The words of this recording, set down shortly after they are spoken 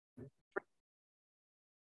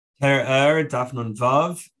Daf Nun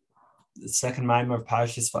Vav, the second Maimer of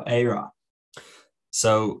Parashas for Eira.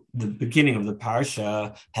 So the beginning of the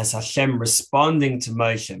parasha has Hashem responding to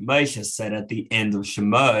Moshe. Moshe said at the end of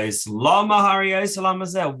Shemos, Lama Hariyos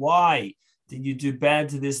Lamazeh, why did you do bad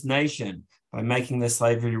to this nation by making their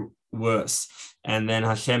slavery worse? And then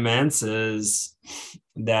Hashem answers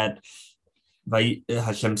that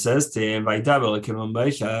Hashem says to him,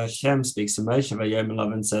 Hashem speaks to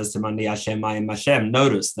Moshe, and says to him, Hashem, I am Hashem.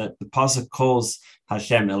 Notice that the pasuk calls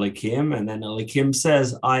Hashem Elikim, and then Elikim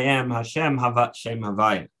says, I am Hashem, Havat Shem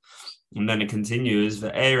Havaya. And then it continues,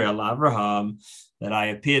 Ve'er Avraham, that I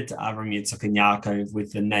appeared to Avraham, Yitzchak, and Yaakov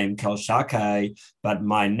with the name Kel Shakai, but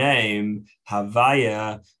my name,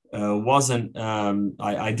 Havaya, wasn't,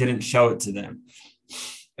 I didn't show it to them.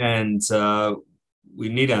 And we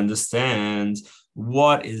need to understand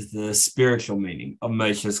what is the spiritual meaning of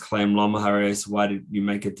Moshe's claim, Lama Hares, why did you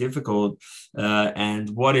make it difficult? And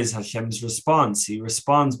what is Hashem's response? He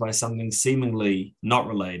responds by something seemingly not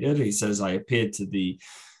related. He says, I appeared to the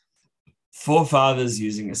forefathers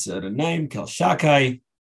using a certain name, Kel Shakai,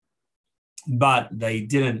 but they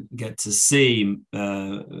didn't get to see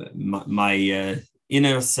my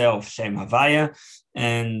inner self, Shem Havaya.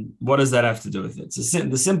 And what does that have to do with it? So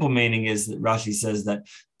the simple meaning is that Rashi says that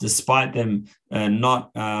despite them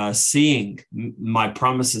not seeing my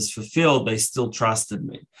promises fulfilled, they still trusted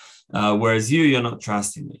me. Whereas you're not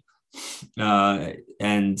trusting me.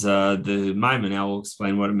 And the Maimon now will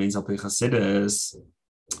explain what it means al pi Chassidus.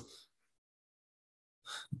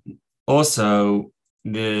 Also,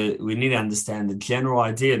 we need to understand the general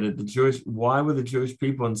idea that why were the Jewish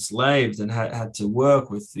people enslaved and had to work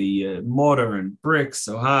with the mortar and bricks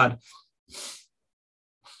so hard?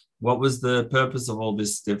 What was the purpose of all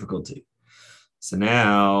this difficulty? So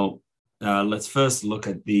now let's first look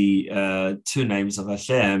at the two names of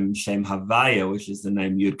Hashem, Shem Havaya, which is the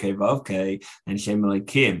name Yud Kei Vav Kei, and Shem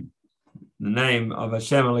Elikim, the name of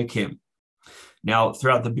Hashem Elikim. Now,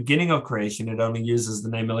 throughout the beginning of creation, it only uses the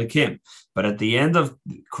name Elikim. But at the end of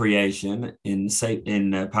creation, in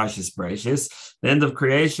Parshas Bereishis, the end of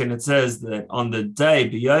creation, it says that on the day,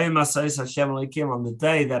 B'yoyim asayis Hashem Elikim, on the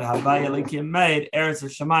day that Havaya Elikim made, Eretz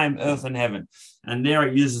Shamayim, earth and heaven. And there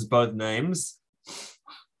it uses both names.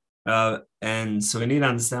 And so we need to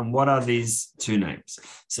understand what are these two names.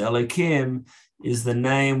 So Elikim is the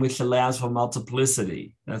name which allows for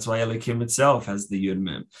multiplicity. That's why Elikim itself has the Yud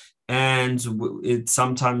Mem. And it's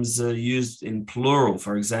sometimes used in plural.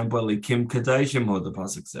 For example, Elikim Kadeshim, what the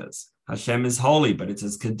pasuk says. Hashem is holy, but it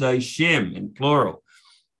says Kadeshim in plural.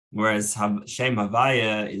 Whereas Shem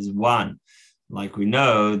Havaya is one. Like we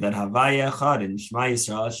know that Havaya Echad in Shema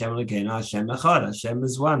Yisrael, Hashem Elokeinu, Hashem Echad, Hashem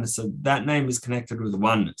is one. So that name is connected with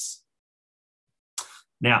oneness.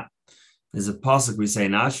 Now, there's a pasuk we say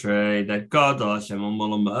in Ashrei that God, Hashem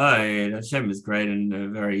is great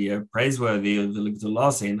and very praiseworthy, and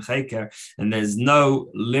there's no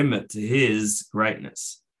limit to His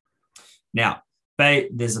greatness. Now,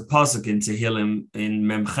 there's a pasuk in Tehillim in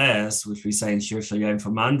Memches, which we say in Shir Shayim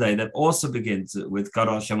for Monday, that also begins with God,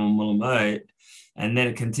 Hashem, and then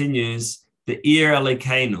it continues Be'ir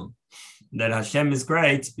Elokeinu, that Hashem is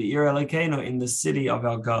great, Be'ir Elokeinu, in the city of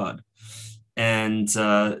our God. And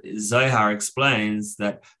Zohar explains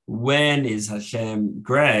that when is Hashem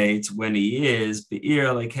great? When He is Be'ir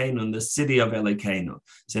Elokeinu, in the city of Elokeinu.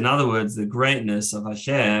 So in other words, the greatness of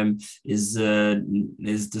Hashem is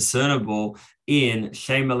discernible in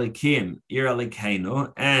Shem Elikim, Ir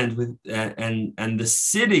Elokeinu, and the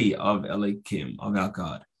city of Elikim, of our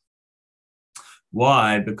God.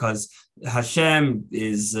 Why? Because Hashem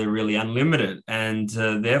is really unlimited, and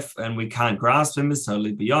we can't grasp Him. It's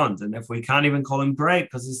totally beyond. And if we can't even call Him great,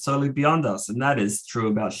 because He's totally beyond us, and that is true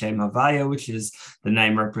about Shem Havaya, which is the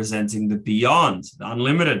name representing the beyond, the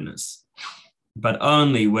unlimitedness. But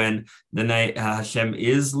only when the name Hashem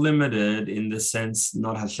is limited in the sense,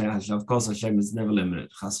 not Hashem. Of course, Hashem is never limited,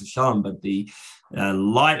 Chas v'shalom, but the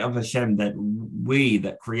light of Hashem that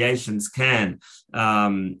creations can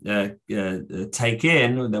take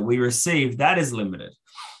in, that we receive, that is limited.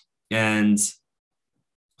 And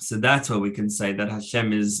so that's where we can say that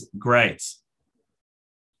Hashem is great.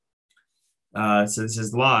 So this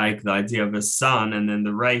is like the idea of a sun and then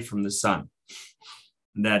the ray from the sun.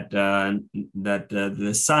 That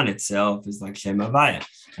the sun itself is like Shem Havaya,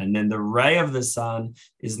 and then the ray of the sun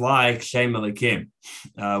is like Shem Elikim,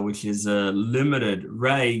 which is a limited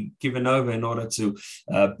ray given over in order to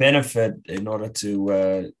benefit, in order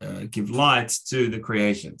to give light to the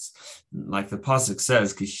creations. Like the pasuk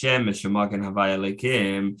says, "Ki shemesh shemagen Havaya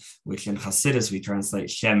Elikim," which in Chassidus we translate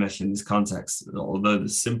shemesh in this context. Although the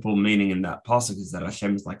simple meaning in that pasuk is that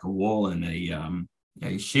Hashem is like a wall and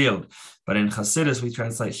a shield. But in Hasidus, we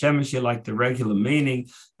translate Shemesh here like the regular meaning,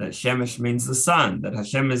 that Shemesh means the sun, that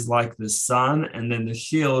Hashem is like the sun, and then the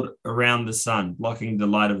shield around the sun, blocking the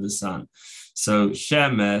light of the sun. So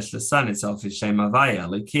Shemesh, the sun itself, is Shem Havaya.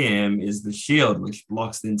 Elokim is the shield, which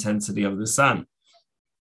blocks the intensity of the sun.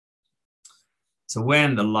 So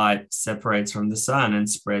when the light separates from the sun and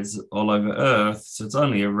spreads all over Earth, so it's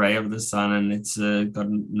only a ray of the sun, and it's got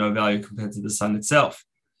no value compared to the sun itself,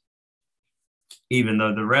 even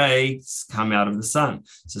though the rays come out of the sun.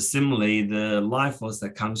 So similarly, the life force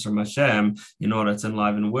that comes from Hashem in order to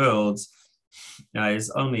enliven worlds is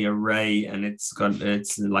only a ray, and it's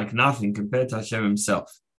like nothing compared to Hashem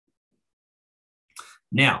himself.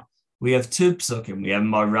 Now, we have two psukim. We have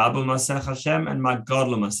Ma Rabu Masech Hashem and Ma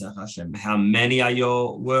Godlu Masech Hashem. How many are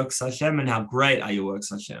your works, Hashem, and how great are your works,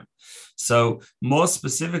 Hashem? So more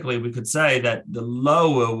specifically, we could say that the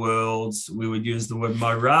lower worlds, we would use the word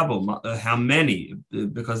Ma Rabu, how many,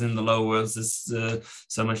 because in the lower worlds, there's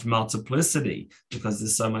so much multiplicity, because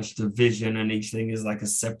there's so much division, and each thing is like a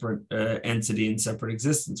separate entity in separate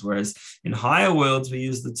existence. Whereas in higher worlds, we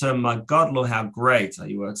use the term Ma Godlu, how great are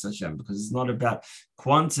your works, Hashem, because it's not about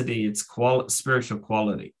quantity, it's spiritual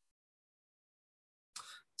quality.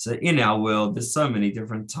 So in our world, there's so many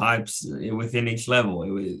different types within each level.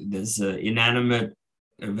 There's inanimate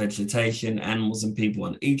vegetation, animals, and people,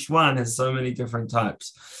 and each one has so many different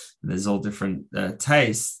types. There's all different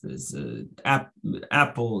tastes. There's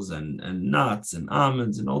apples and nuts and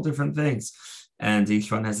almonds and all different things. And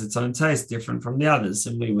each one has its own taste, different from the others.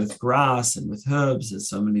 Similarly with grass and with herbs, there's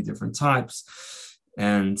so many different types.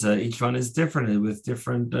 And each one is different with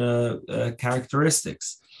different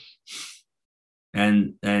characteristics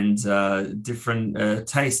and different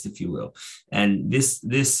taste, if you will. And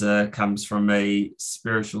this comes from a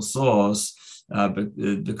spiritual source, but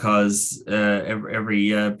because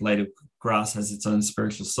every blade of grass has its own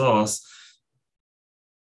spiritual source.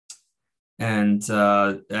 And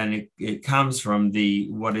it comes from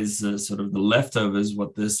what is sort of the leftovers,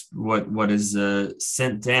 what is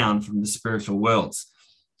sent down from the spiritual worlds,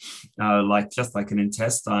 just like an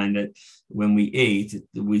intestine, that when we eat,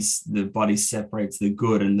 the body separates the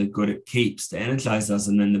good, and the good it keeps to energize us,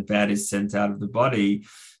 and then the bad is sent out of the body.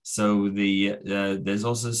 So there's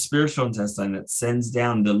also a spiritual intestine that sends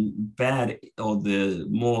down the bad, or the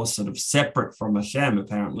more sort of separate from Hashem,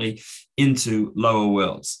 apparently, into lower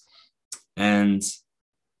worlds. And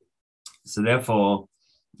so therefore,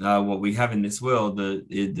 what we have in this world,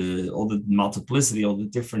 all the multiplicity, all the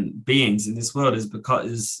different beings in this world, is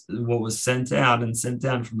what was sent out and sent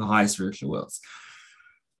down from the high spiritual worlds.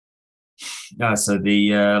 So the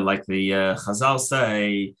Chazal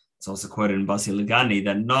say, it's also quoted in Basi Lagani,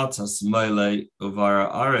 that not Asmoile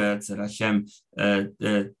Uvara Aretz, that Hashem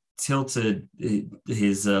tilted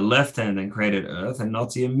his left hand and created earth, and not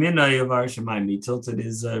Yamina Uvara Shemaim, he tilted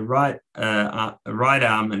his right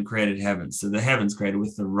arm and created heavens. So the heavens created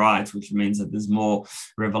with the right, which means that there's more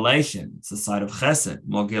revelation. It's the side of Chesed,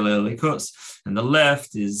 more Gilui Likus. And the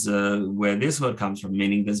left is where this word comes from,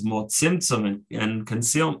 meaning there's more tzimtzum and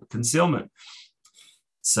concealment.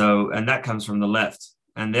 So, and that comes from the left.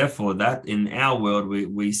 And therefore, that in our world,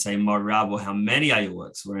 we say, Ma Rabu, how many are your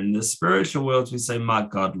works? Where in the spiritual worlds, we say, Ma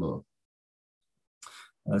Godlu.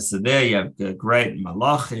 So there you have great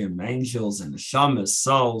malachim, angels, and neshamas,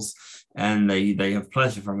 souls, and they have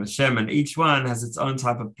pleasure from Hashem, and each one has its own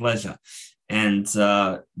type of pleasure. And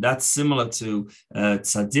that's similar to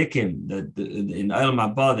tzaddikim, in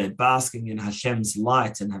Olam Haba, they're basking in Hashem's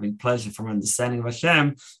light and having pleasure from understanding of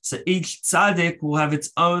Hashem. So each tzaddik will have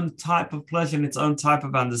its own type of pleasure and its own type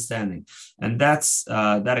of understanding. And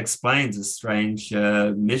that explains a strange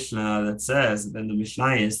Mishnah that says, then the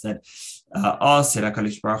Mishnah is that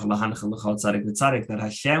that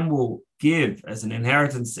Hashem will give as an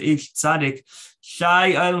inheritance to each tzaddik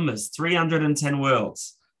Shai Olmas, 310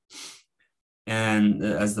 worlds. And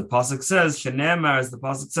as the pasuk says, Shenemar, as the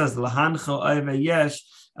pasuk says, Lahancho Ove Yesh,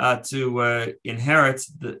 to inherit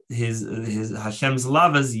his Hashem's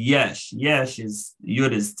lovers. Yesh is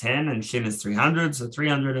Yud is 10 and Shin is 300, so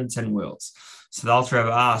 310 worlds. So the Alter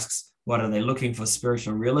Rebbe asks, what are they looking for?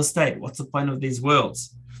 Spiritual real estate? What's the point of these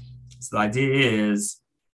worlds? So the idea is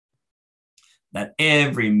that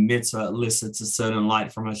every mitzvah elicits a certain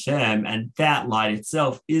light from Hashem, and that light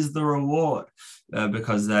itself is the reward,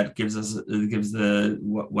 because that gives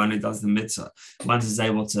when it does the mitzvah, one is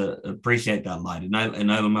able to appreciate that light. In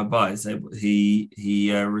Olam Haba,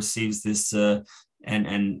 he receives this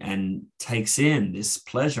and takes in this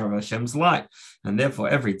pleasure of Hashem's light, and therefore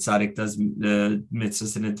every tzaddik does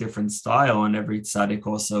mitzvahs in a different style, and every tzaddik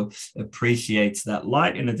also appreciates that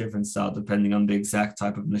light in a different style, depending on the exact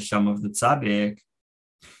type of neshama of the tzaddik.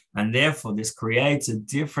 And therefore, this creates a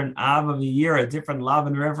different Av of a year, a different love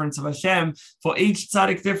and reverence of Hashem for each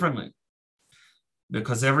tzaddik differently.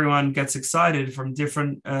 Because everyone gets excited from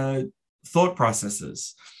different thought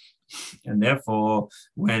processes. And therefore,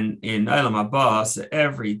 when in Olam Haba,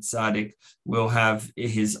 every tzaddik will have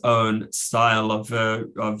his own style of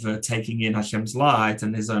taking in Hashem's light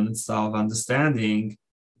and his own style of understanding.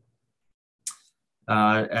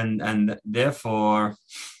 And therefore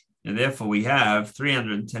we have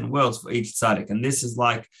 310 worlds for each tzaddik, and this is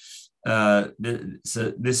like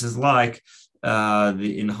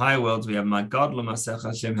in high worlds we have my God L'masech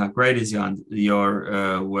Hashem, how great is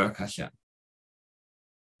your work Hashem.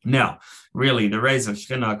 Now, really, the rays of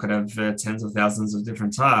Shekhinah could have tens of thousands of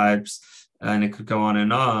different types, and it could go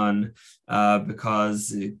on,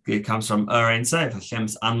 because it comes from Or Ein Sof,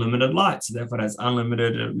 Hashem's unlimited light, so therefore it has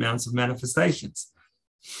unlimited amounts of manifestations.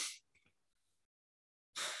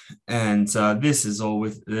 And this is all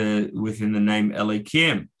within the name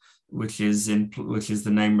Elikim, which is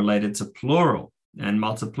the name related to plural and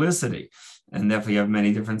multiplicity, and therefore you have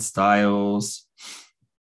many different styles.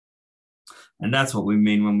 And that's what we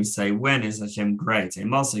mean when we say, when is Hashem great?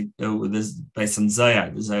 And also, this based on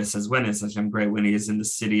Zohar. The Zohar says, when is Hashem great? When he is in the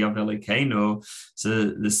city of Elokeinu.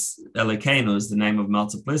 So this Elokeinu is the name of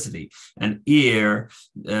multiplicity. And Ir,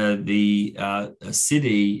 the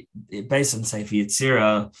city, based on Sefer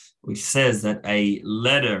Yetzirah, which says that a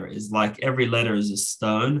letter is like, every letter is a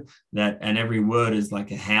stone, and every word is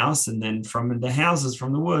like a house. And then from the houses,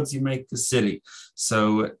 from the words, you make the city.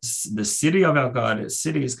 So the city of our God,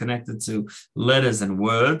 city is connected to letters and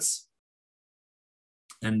words.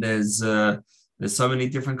 And there's so many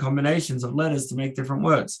different combinations of letters to make different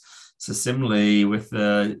words. So similarly with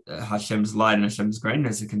Hashem's light and Hashem's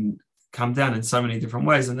greatness, it can come down in so many different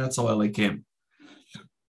ways, and that's all Elikim.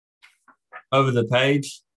 Over the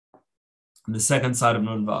page, the second side of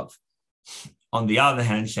Nun Vav. On the other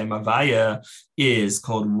hand, Shem Havaya is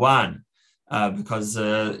called one, because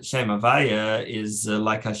Shem Havaya is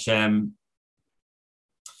like Hashem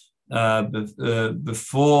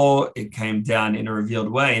before it came down in a revealed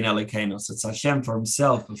way in Elokeinu. So it's Hashem for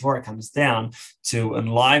himself before it comes down to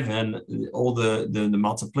enliven all the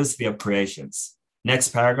multiplicity of creations. Next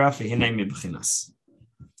paragraph,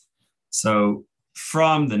 so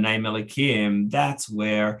from the name Elikim, that's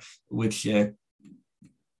which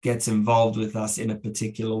gets involved with us in a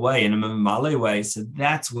particular way, in a Mamale way. So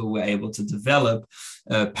that's where we're able to develop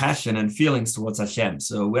passion and feelings towards Hashem.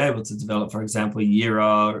 So we're able to develop, for example,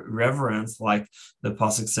 Yira, reverence, like the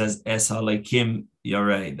pasuk says, Es Elikim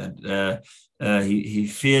Yoreh, that he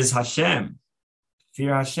fears Hashem,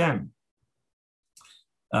 fear Hashem.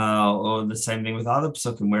 Or the same thing with other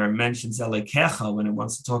psukim where it mentions Elekecha when it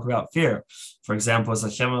wants to talk about fear. For example, it's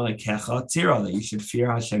Hashem Elekecha Tira, that you should fear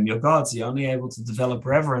Hashem your God. So you're only able to develop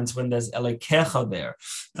reverence when there's Elekecha there,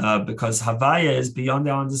 because Havaya is beyond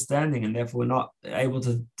our understanding, and therefore we're not able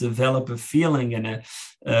to develop a feeling and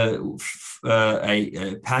a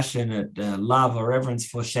passionate love or reverence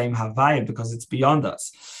for Shem Havaya, because it's beyond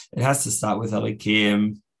us. It has to start with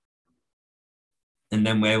Elikim, and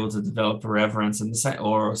then we're able to develop a reverence and the same,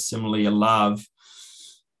 or similarly a love,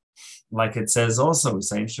 like it says also, we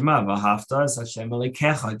say in Shema, V'ahavta es Hashem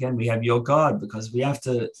Elikecha. Again, we have your God, because we have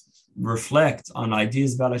to reflect on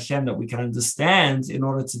ideas about Hashem that we can understand in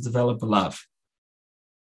order to develop a love.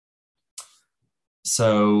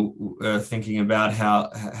 So thinking about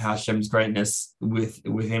how Hashem's greatness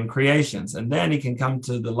within creations, and then he can come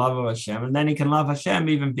to the love of Hashem, and then he can love Hashem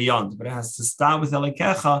even beyond. But it has to start with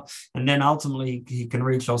Elikecha, and then ultimately he can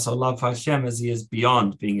reach also love for Hashem as he is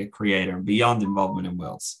beyond being a creator and beyond involvement in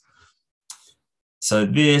worlds. So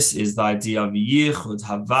this is the idea of Yichud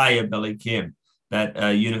Havaya Belikim, that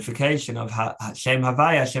unification of Hashem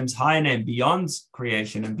Havaya, Hashem's high name, beyond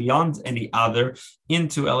creation and beyond any other,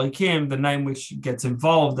 into Elikim, the name which gets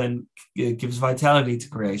involved and gives vitality to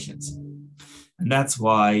creations. And that's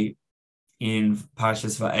why in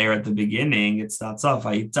Parshas Va'er at the beginning, it starts off,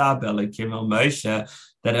 Vayitab Elikim el Moshe,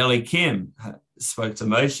 that Elikim spoke to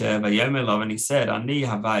Moshe, Vayomer lo, and he said, Ani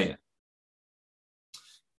Havaya.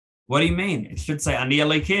 What do you mean? It should say Ani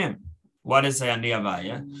Elikim. Why does it say Ani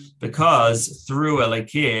Havaya? Because through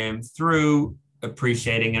Elikim, through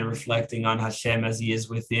appreciating and reflecting on Hashem as he is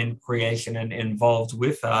within creation and involved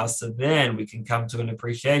with us, so then we can come to an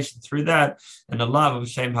appreciation through that and a love of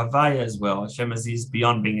Hashem Havaya as well, Hashem as he is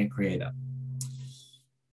beyond being a creator.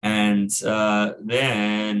 And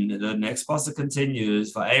then the next pasuk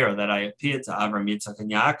continues, Va'era, that I appeared to Avraham, Yitzchak,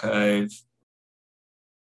 and Yaakov.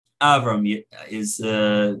 Avram is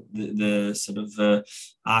the sort of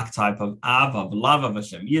archetype of Ava, of love of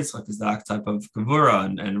Hashem. Yitzchak is the archetype of Gevura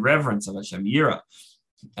and reverence of Hashem, Yira.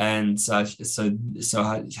 And so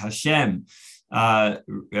Hashem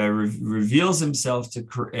reveals himself to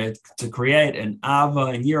create an ava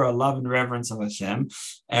and yira, love and reverence of Hashem,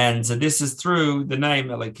 and so this is through the name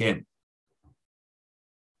Elokim.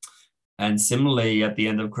 And similarly, at the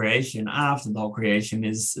end of creation, after the whole creation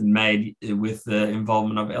is made with the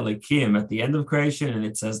involvement of Elokim at the end of creation, and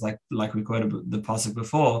it says, like we quoted the pasuk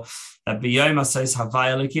before, that B'yoma says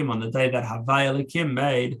Havai Elokim, on the day that Havai Elokim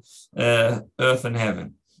made earth and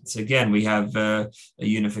heaven. So again, we have a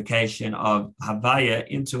unification of Havaya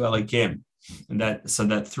into Elokim, and that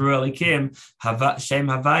through Elokim, Shem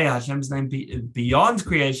Havaya, Hashem's name beyond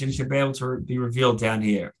creation, should be able to be revealed down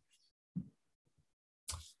here.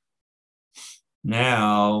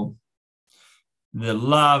 Now, the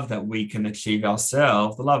love that we can achieve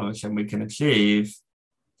ourselves, the love of Hashem we can achieve,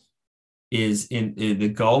 is in the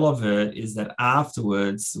goal of it is that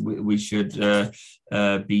afterwards we should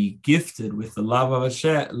be gifted with the love of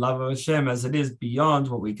Hashem as it is beyond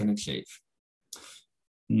what we can achieve.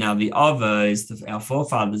 Now the Ava is our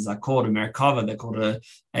forefathers are called a Merkava. They're called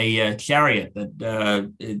a chariot that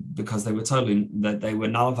because they were that they were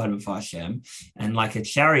nullified before Hashem, and like a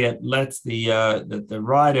chariot lets the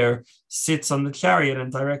rider sits on the chariot and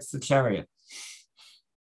directs the chariot.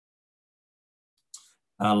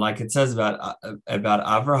 Like it says about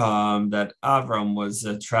Avraham, that Avraham was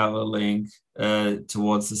traveling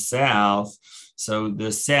towards the south. So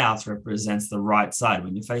the south represents the right side.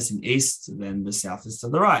 When you're facing east, then the south is to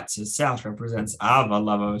the right. So south represents Ava,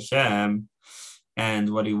 love of Hashem. And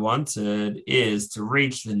what he wanted is to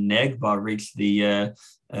reach the Negba, reach the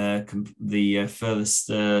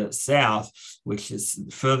furthest south, which is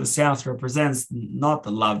further south represents not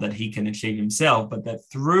the love that he can achieve himself, but that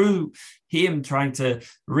through him trying to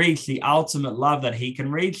reach the ultimate love that he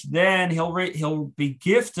can reach, then he'll be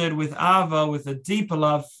gifted with Ava, with a deeper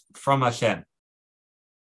love from Hashem.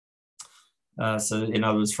 So in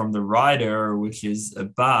other words, from the rider, which is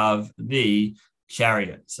above the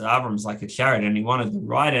chariot. So Avram's like a chariot, and he wanted the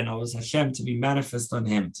rider, and it was Hashem to be manifest on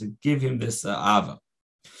him, to give him this Ava.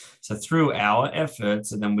 So through our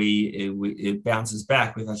efforts, and then it bounces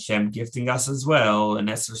back with Hashem gifting us as well, and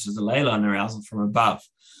Esther is a Layla and arousal from above.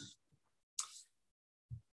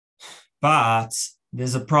 But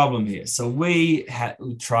there's a problem here. So we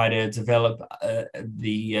try to develop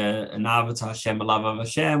an avatar Hashem, a love of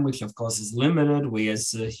Hashem, which of course is limited. We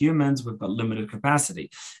as humans, we've got limited capacity.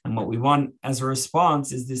 And what we want as a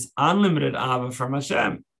response is this unlimited Ava from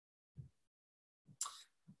Hashem.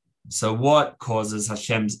 So what causes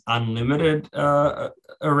Hashem's unlimited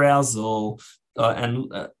arousal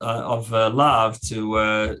of love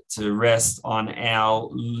to rest on our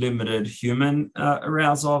limited human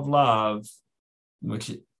arousal of love?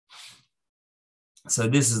 So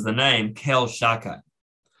this is the name Kel Shakai.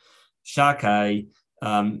 Shakai,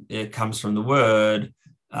 it comes from the word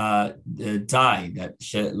die, that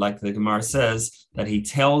like the Gemara says, that he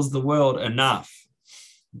tells the world enough.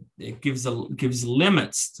 It gives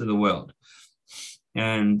limits to the world,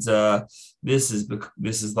 and this is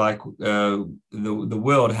like the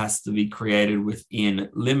world has to be created within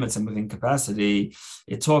limits and within capacity.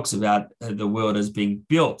 It talks about the world as being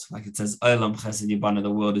built, like it says, "Olam Chesed Yibana." The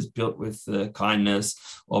world is built with kindness,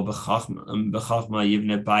 or b'chachma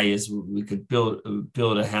yivne bayis. We could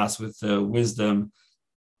build a house with wisdom.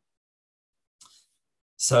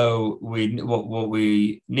 So what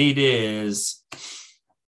we need is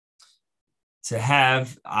to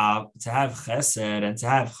have chesed and to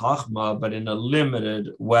have chachma, but in a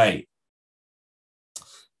limited way.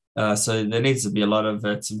 So there needs to be a lot of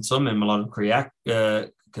tzimtzumim, a lot of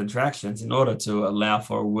contractions in order to allow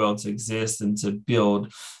for a world to exist and to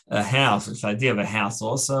build a house. Which the idea of a house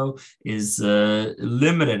also is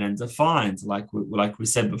limited and defined, like we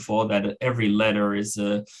said before, that every letter is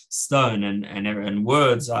a stone and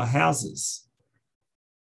words are houses.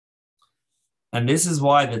 And this is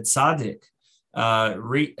why the tzaddik,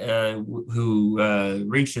 who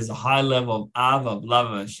reaches a high level of love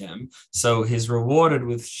of Hashem, so he's rewarded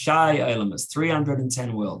with Shai Elamas,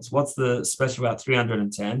 310 worlds. What's the special about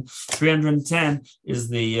 310? 310 is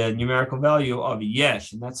the numerical value of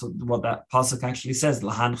Yesh, and that's what that pasuk actually says.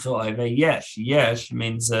 Lahanchil ove Yesh. Yesh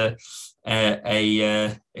means an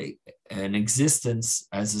existence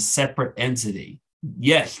as a separate entity.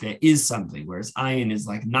 Yes, there is something, whereas ayin is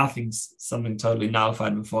like nothing, something totally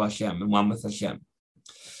nullified before Hashem and one with Hashem.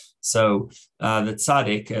 So the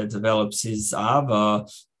tzaddik develops his ava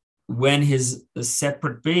when he's a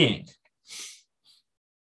separate being,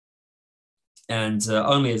 and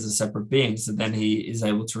only as a separate being. So then he is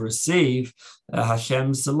able to receive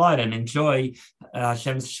Hashem's delight and enjoy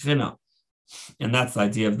Hashem's shechina. And that's the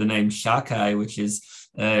idea of the name Shakai, which is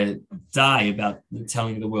die about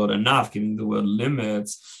telling the world enough, giving the world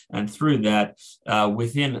limits, and through that,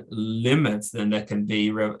 within limits, then there can be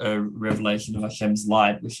a revelation of Hashem's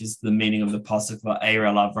light, which is the meaning of the pasuk Va'eir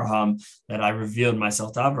Avraham, that I revealed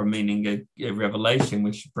myself to Avraham, meaning a revelation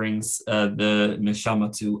which brings the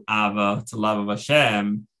neshama to Ava, to love of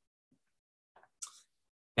Hashem.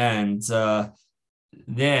 And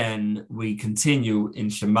then we continue in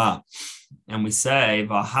Shema, and we say,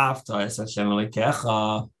 V'ahavta es Hashem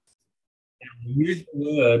Elokecha. The usual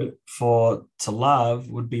word for to love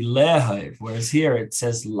would be lehev, whereas here it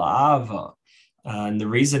says la'ava. And the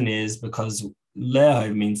reason is because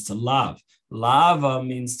lehev means to love. Lava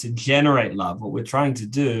means to generate love. What we're trying to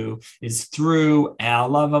do is through our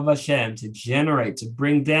love of Hashem to generate, to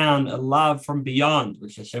bring down a love from beyond,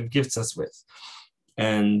 which Hashem gifts us with.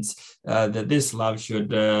 And that this love should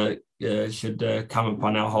come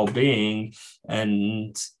upon our whole being,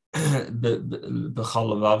 and that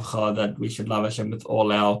we should love Hashem with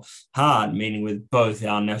all our heart, meaning with both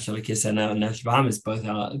our nefesh elikis and our nefesh bahamis, both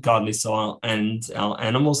our godly soul and our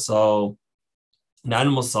animal soul. The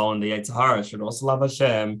animal soul and the Yetzer Hara should also love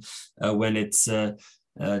Hashem when it's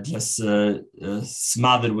just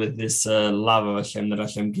smothered with this love of Hashem that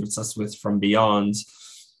Hashem gives us with from beyond.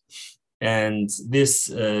 And this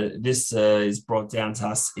is brought down to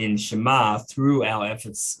us in Shema through our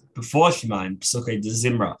efforts before Shema, in Pesukei de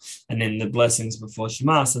Zimra, and in the blessings before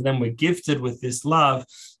Shema. So then we're gifted with this love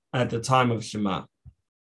at the time of Shema.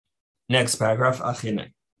 Next paragraph,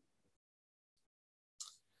 Achine.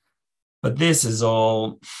 But this is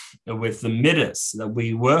all with the midas that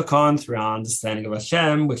we work on through our understanding of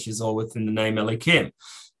Hashem, which is all within the name Elokim.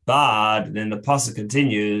 But then the pasuk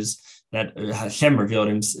continues that Hashem revealed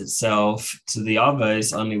himself to the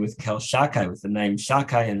Avos only with Kel Shakai, with the name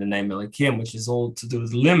Shakai and the name Elokim, which is all to do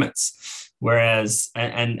with limits. Whereas,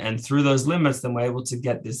 and through those limits, then we're able to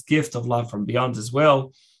get this gift of love from beyond as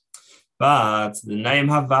well. But the name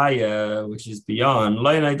Havaya, which is beyond,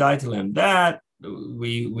 Lo Daitalim, that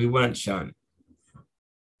we weren't shown.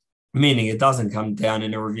 Meaning it doesn't come down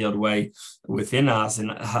in a revealed way within us, in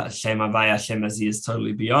Hashem Havaya, Hashem as he is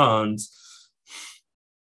totally beyond.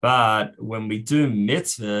 But when we do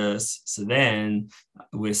mitzvahs, so then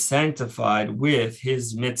we're sanctified with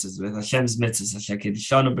his mitzvahs, with Hashem's mitzvahs,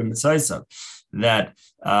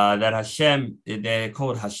 that Hashem, they're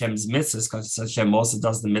called Hashem's mitzvahs because Hashem also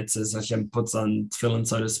does the mitzvahs. Hashem puts on tefillin,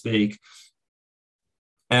 so to speak,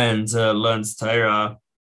 and learns Torah.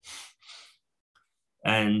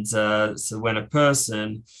 And so when a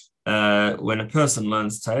person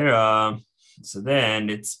learns Torah, so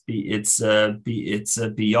then it's beyond,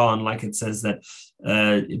 like it says that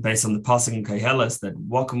based on the pasuk in Koheles, that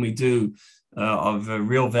what can we do of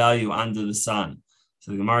real value under the sun?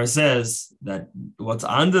 So the Gemara says that what's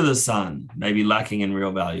under the sun may be lacking in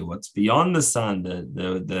real value. What's beyond the sun,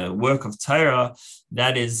 the work of Torah,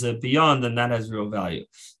 that is beyond, and that has real value.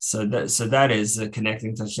 So that is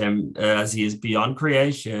connecting to Hashem as he is beyond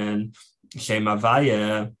creation, Shem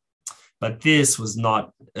Havaya. But this was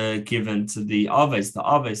not given to the Avos. The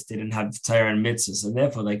Avos didn't have Torah and mitzvahs, so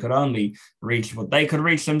therefore they could only reach what they could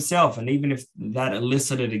reach themselves. And even if that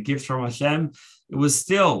elicited a gift from Hashem, it was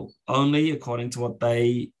still only according to what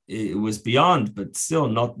it was beyond, but still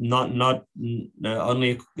not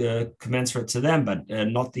only commensurate to them, but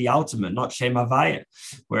not the ultimate, not Shem Havaya.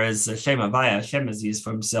 Whereas Shem Havaya, Hashem as he is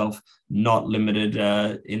for himself, not limited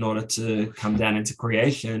in order to come down into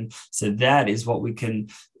creation. So that is what we can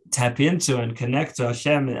tap into and connect to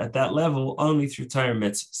Hashem at that level only through Torah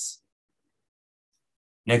mitzvahs.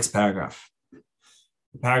 Next paragraph.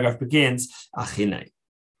 The paragraph begins, Achine.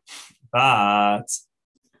 But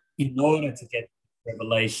in order to get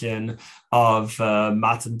revelation of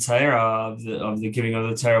Matan Torah, of the giving of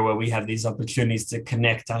the Torah, where we have these opportunities to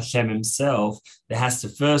connect to Hashem himself, there has to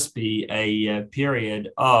first be a period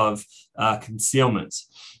of concealment.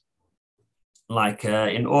 Like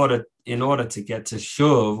in order to get to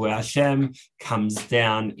Shuv, where Hashem comes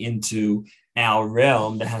down into our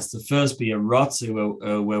realm, there has to first be a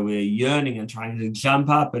Rotzu where we're yearning and trying to jump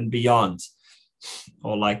up and beyond.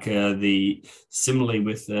 Or like similarly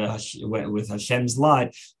with Hashem's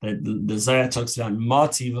light, that the Zohar talks about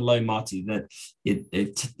mati v'lo mati, that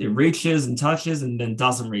it reaches and touches and then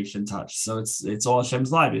doesn't reach and touch. So it's all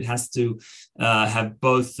Hashem's light. It has to have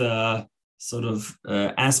both sort of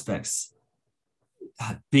aspects,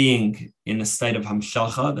 being in a state of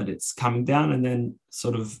hamshacha, that it's coming down and then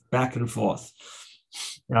sort of back and forth.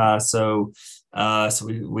 So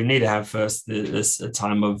we need to have first a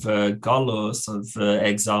time of galus, of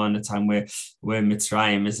exile, and a time where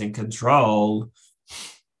Mitzrayim is in control,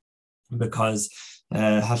 because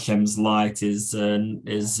Hashem's light is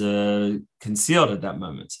concealed at that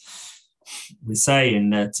moment. We say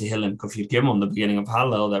in Tehillim Kuf Yud Gimel, the beginning of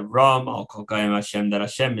Hallel, that Ram al Kol Goyim Hashem, that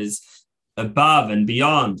Hashem is above and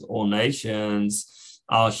beyond all nations.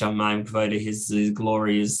 Al Shamayim Kvoda, his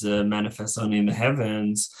glory is manifest only in the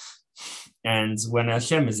heavens. And when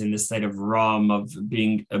Hashem is in the state of Ram, of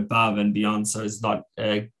being above and beyond, so it's not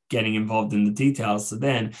getting involved in the details, so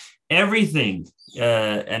then everything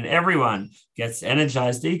and everyone gets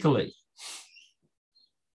energized equally.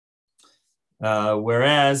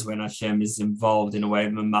 Whereas when Hashem is involved in a way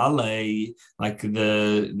of Mamale, like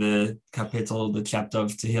the chapter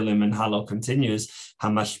of Tehillim and Hallel continues,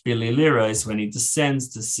 Hamashbili Lira is when he descends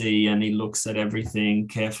to see and he looks at everything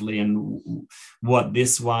carefully and what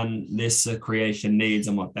this creation needs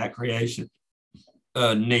and what that creation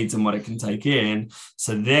needs and what it can take in.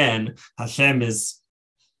 So then Hashem gives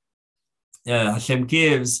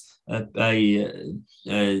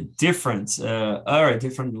a different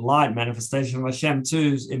light manifestation of Hashem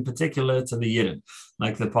too, in particular to the Yidden.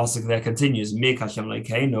 Like the pasuk there continues, Mik Hashem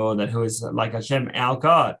Leikeinu, that who is like Hashem, our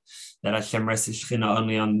God, that Hashem rests his Shechina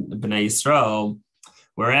only on Bnei Yisrael.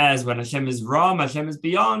 Whereas when Hashem is Ram, Hashem is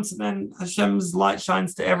beyond, so then Hashem's light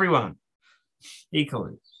shines to everyone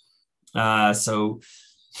equally. So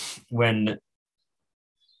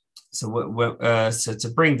to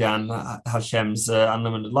bring down Hashem's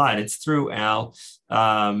unlimited light, it's through our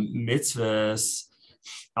mitzvahs.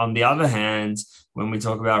 On the other hand, when we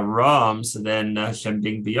talk about Ram, so then Hashem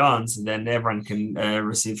being beyond, so then everyone can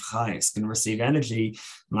receive chayes, can receive energy.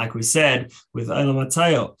 And like we said with Olam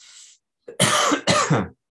HaTorah,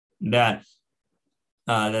 that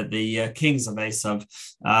the kings of Esav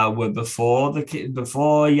were before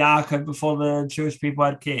Yaakov, before the Jewish people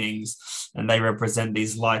had kings, and they represent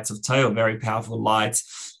these lights of Torah, very powerful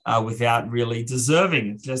lights, without really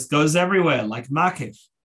deserving. It just goes everywhere, like Makif.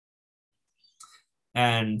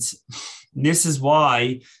 And this is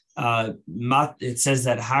why it says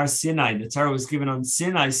that Har Sinai, the Torah was given on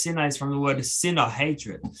Sinai. Sinai is from the word sinah,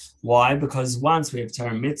 hatred. Why? Because once we have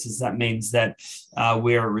Torah mitzvahs, that means that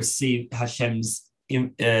we are receiving Hashem's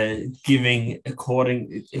giving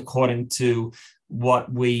according to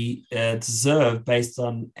what we deserve based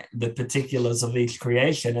on the particulars of each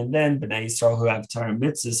creation, and then Bnei Yisrael who have Torah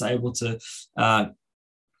mitzvahs are able to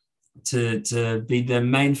be the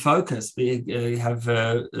main focus, have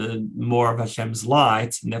more of Hashem's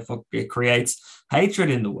light, and therefore it creates hatred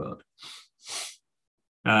in the world.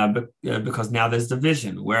 Because now there's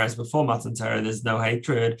division, whereas before Matan Torah there's no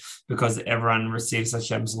hatred because everyone receives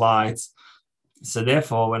Hashem's light. So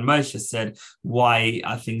therefore, when Moshe said, why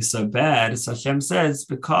are things so bad? So Hashem says,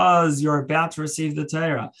 because you're about to receive the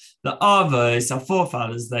Torah. The Avos, our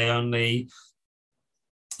forefathers, they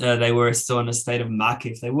were still in a state of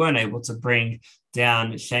makif. They weren't able to bring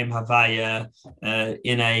down Shem Havaya that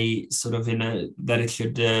it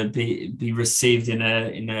should be received in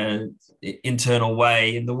a internal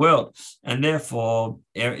way in the world, and therefore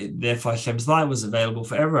Hashem's light was available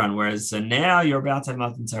for everyone. Whereas now you're about to have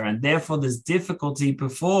Matan Torah, and therefore there's difficulty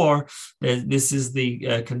before. This is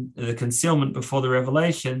the concealment before the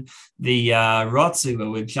revelation, the Rotzu, where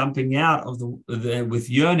we're jumping out of the with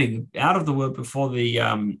yearning out of the word before the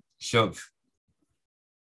Shuv.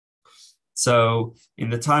 So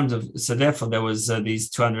therefore there was these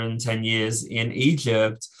 210 years in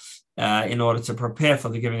Egypt in order to prepare for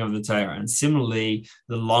the giving of the Torah. And similarly,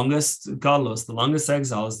 the longest galus, the longest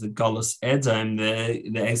exile is the galus Edom, the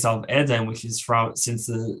exile of Edom, which is since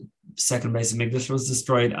the second base of Mikdash was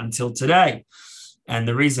destroyed until today. And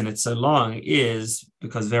the reason it's so long is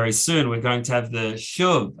because very soon we're going to have the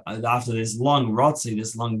Shuv after this long Rotzi,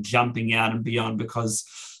 this long jumping out and beyond because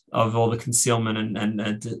of all the concealment and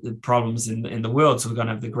the problems in the world. So we're going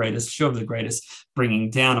to have the greatest Shuv, the greatest bringing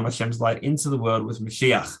down of Hashem's light into the world with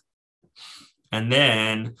Mashiach. And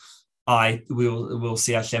then we'll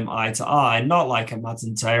see Hashem eye to eye, not like at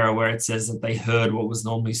Matan Torah where it says that they heard what was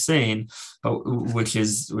normally seen, but which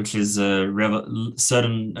is a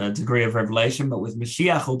certain degree of revelation. But with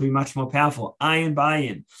Mashiach, will be much more powerful. Ayin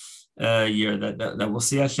b'ayin. That we'll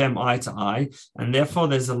see Hashem eye to eye, and therefore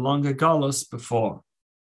there's a longer galus before.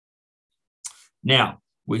 Now,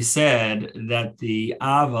 we said that the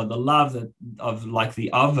Ava, the love of like the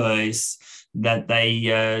Avos, that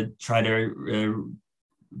they try to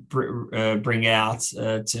bring out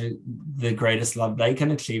to the greatest love they can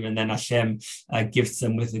achieve, and then Hashem gifts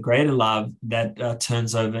them with the greater love that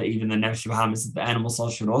turns over even the Nefesh Bahamas, that the animal soul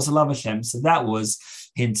should also love Hashem. So that was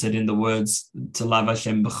hinted in the words to love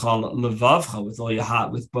Hashem b'chol levavcha, with all your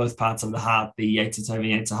heart, with both parts of the heart, the Yetzer Tov and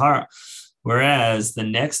Yetzer Hara. Whereas the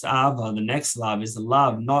next ava, the next love, is the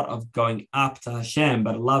love not of going up to Hashem,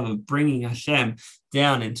 but a love of bringing Hashem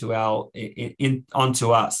down into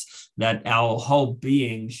onto us. That our whole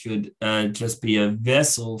being should just be a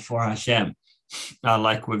vessel for Hashem,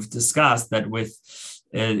 like we've discussed. That with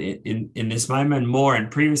in this moment, more in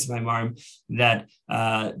previous moment, that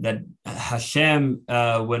Hashem,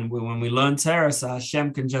 when we learn Torah, so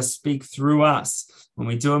Hashem can just speak through us. When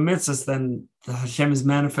we do a mitzvah, then Hashem is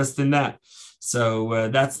manifest in that. So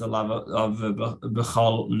that's the love of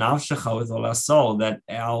b'chol nafshecha, with all our soul. That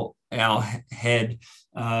our head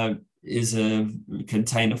is a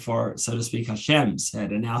container for, so to speak, Hashem's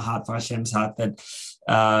head, and our heart for Hashem's heart. That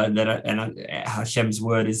Hashem's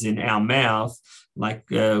word is in our mouth, like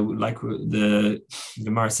the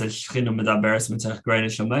Gemara says, Shechina medaberes mitach greina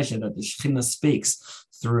shel Moshe, that the Shechina speaks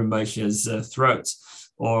through Moshe's throat,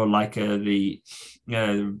 or like the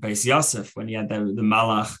Beis Yosef, when he had the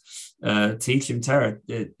Malach teach him Torah,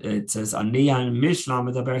 it says, that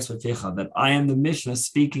I am the Mishnah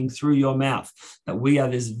speaking through your mouth, that we are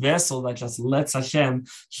this vessel that just lets Hashem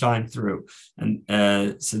shine through. And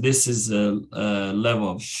so this is a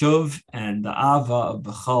level of Shuv and the Ava of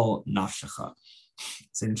B'chol Nafshecha.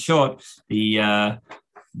 So in short, the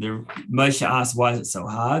Moshe asked, why is it so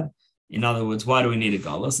hard? In other words, why do we need a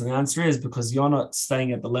galus? And the answer is because you're not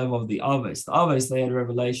staying at the level of the Aves. The Aves, they had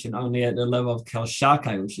revelation only at the level of Kel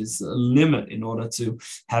Shakai, which is a limit in order to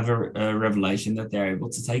have a revelation that they're able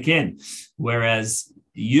to take in. Whereas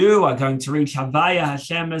you are going to reach Havaya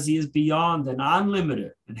Hashem as he is beyond and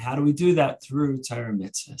unlimited. And how do we do that? Through Torah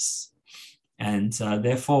mitzvahs. And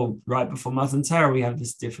therefore, right before Matan Torah, we have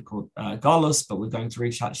this difficult galus, but we're going to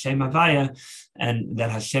reach Hashem Havaya, and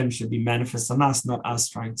that Hashem should be manifest on us, not us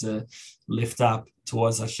trying to lift up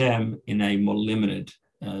towards Hashem in a more limited,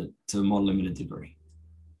 to a more limited degree.